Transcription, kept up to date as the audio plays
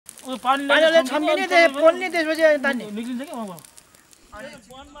पानीले छम्किने त्यो पोल्ने त्यसपछि तान्ने निक्लिन्छ के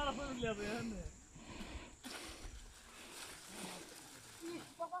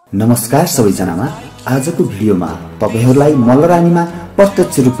नमस्कार सबैजनामा आजको भिडियोमा तपाईहरुलाई मल्लरानीमा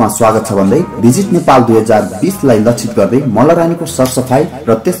प्रत्यक्ष रूपमा स्वागत छ भन्दै भिजिट नेपाल 2020 लाई लक्षित गर्दै मल्लरानीको सरसफाई र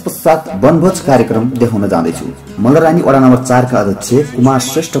त्यसपश्चात वनभोज कार्यक्रम देखाउन जाँदैछु। मल्लरानी वडा नम्बर 4 का अध्यक्ष कुमार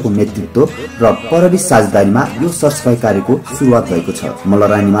श्रेष्ठको नेतृत्व र प्रहरी साझेदारीमा यो सरसफाई कार्यको सुरुवात भएको छ।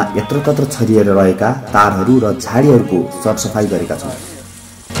 मल्लरानीमा यत्रतत्र छरिएर रहेका तारहरू र झाडीहरूको सरसफाई गरेका छौं।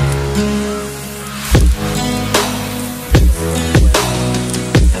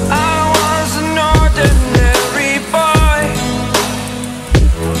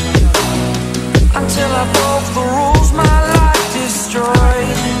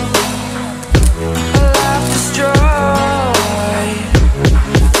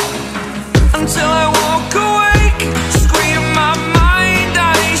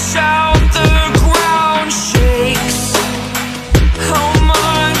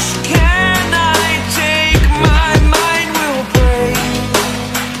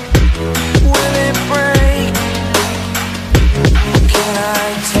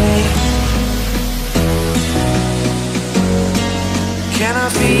 Can I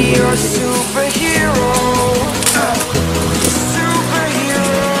be your superhero?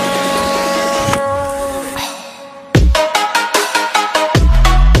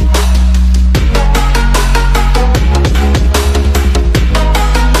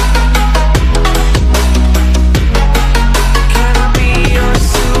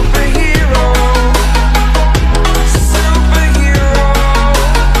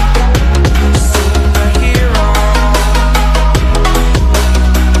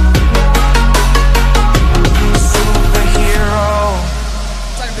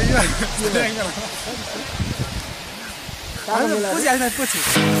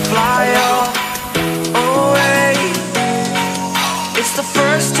 Fly away. It's the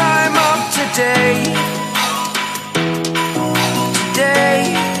first time of today.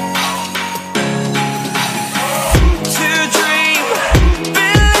 To dream,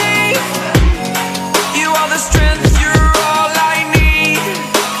 believe. You are the strength, you're all I need.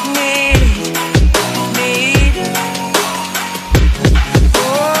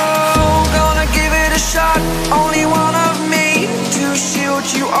 Oh, gonna give it a shot. Only one of me to shield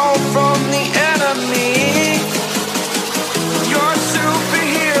you all from the enemy. You're a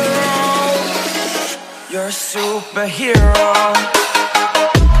superhero. You're a superhero.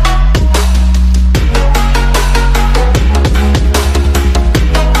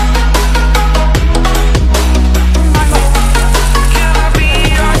 Can I be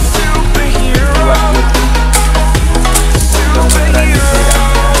your superhero?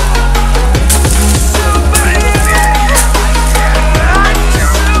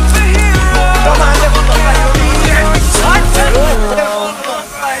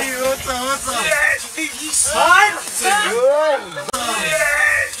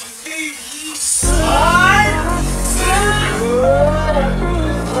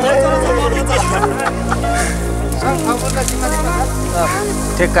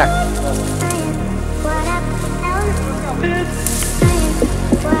 ठीक है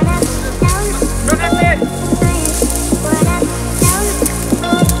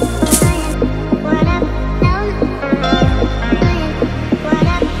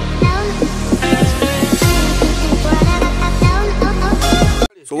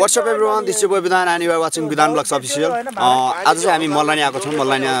So what's up everyone, this is your boy Bidhan and you are watching BidhanVlogs official. आज चाहिँ हामी मल्लरानी आएको छौं।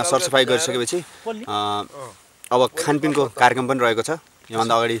 मल्लरानी सरसफाई गरिसकेपछि अब खानपिनको कार्यक्रम पनि रहेको छ।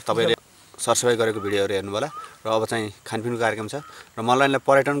 यहाँभन्दा अगाडि तपाईहरुले सरसफाई गरेको भिडियोहरु हेर्नु होला र अब चाहिँ खानपिनको कार्यक्रम छ र मल्लरानीलाई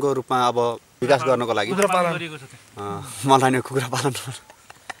पर्यटनको रूपमा अब विकास गर्नको लागि मल्लरानीको कुखुरा पालन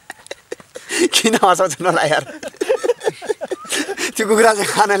किन हसाउँछ नला यार त्यो कुखुरा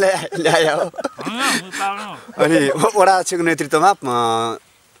चाहिँ खान ल्यायो हो अनि वडा अध्यक्षको नेतृत्वमा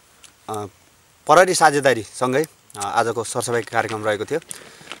प्रहरी साझेदारी सँगै आजको सरसफाई कार्यक्रम रहेको थियो।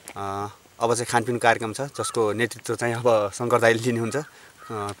 अब चाहिँ खानपिन कार्यक्रम छ जसको नेतृत्व चाहिँ अब शंकर दाइले लिनुहुन्छ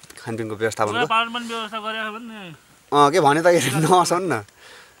खानपिनको व्यवस्थापनको के भने त नहसाउनु न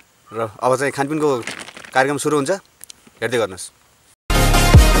र अब चाहिँ खानपिनको कार्यक्रम सुरु हुन्छ हेर्दै गर्नुस्।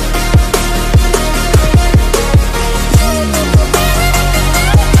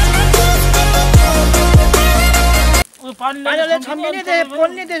 पानीले छम्किने त्यो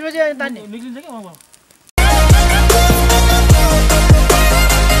पोल्ने त्यसपछि तान्ने निक्लिन्छ के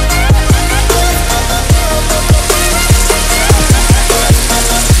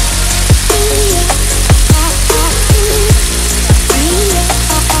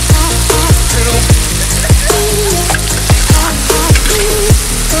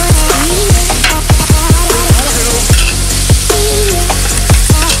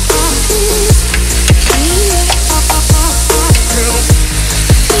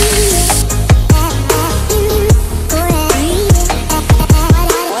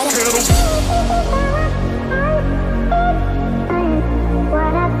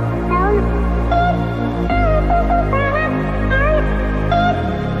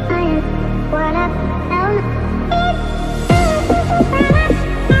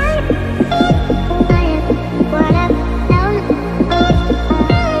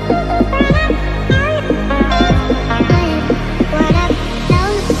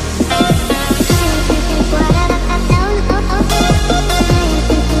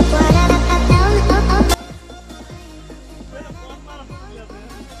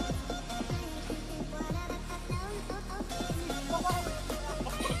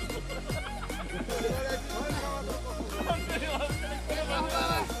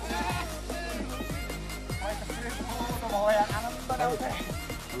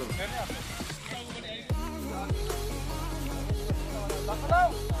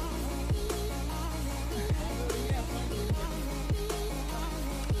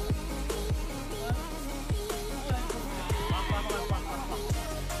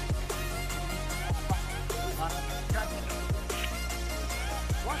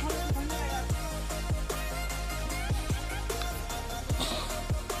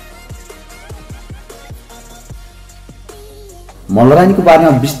मल्लरानीको बारेमा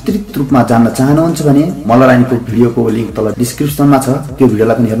विस्तृत रूपमा जान्न चाहनुहुन्छ भने मल्लरानीको भिडियोको लिंक तल डिस्क्रिप्सनमा छ, त्यो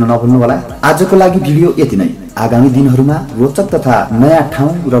भिडियोलाई पनि हेर्न नभुल्नु होला। आजको लागि भिडियो यति नै। आगामी दिनहरूमा रोचक तथा नयाँ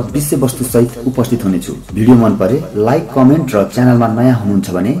ठाउँ र विषयवस्तु सहित उपस्थित हुनेछु। भिडियो मन परे लाइक, कमेन्ट र च्यानलमा नयाँ हुनुहुन्छ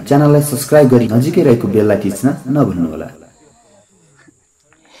भने च्यानललाई सब्स्क्राइब गरी नजिकै रहेको बेललाई थिच्न नभुल्नु होला।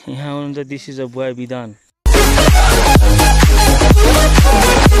 यहाँ हुनुहुन्छ, this is a boy Bidhan.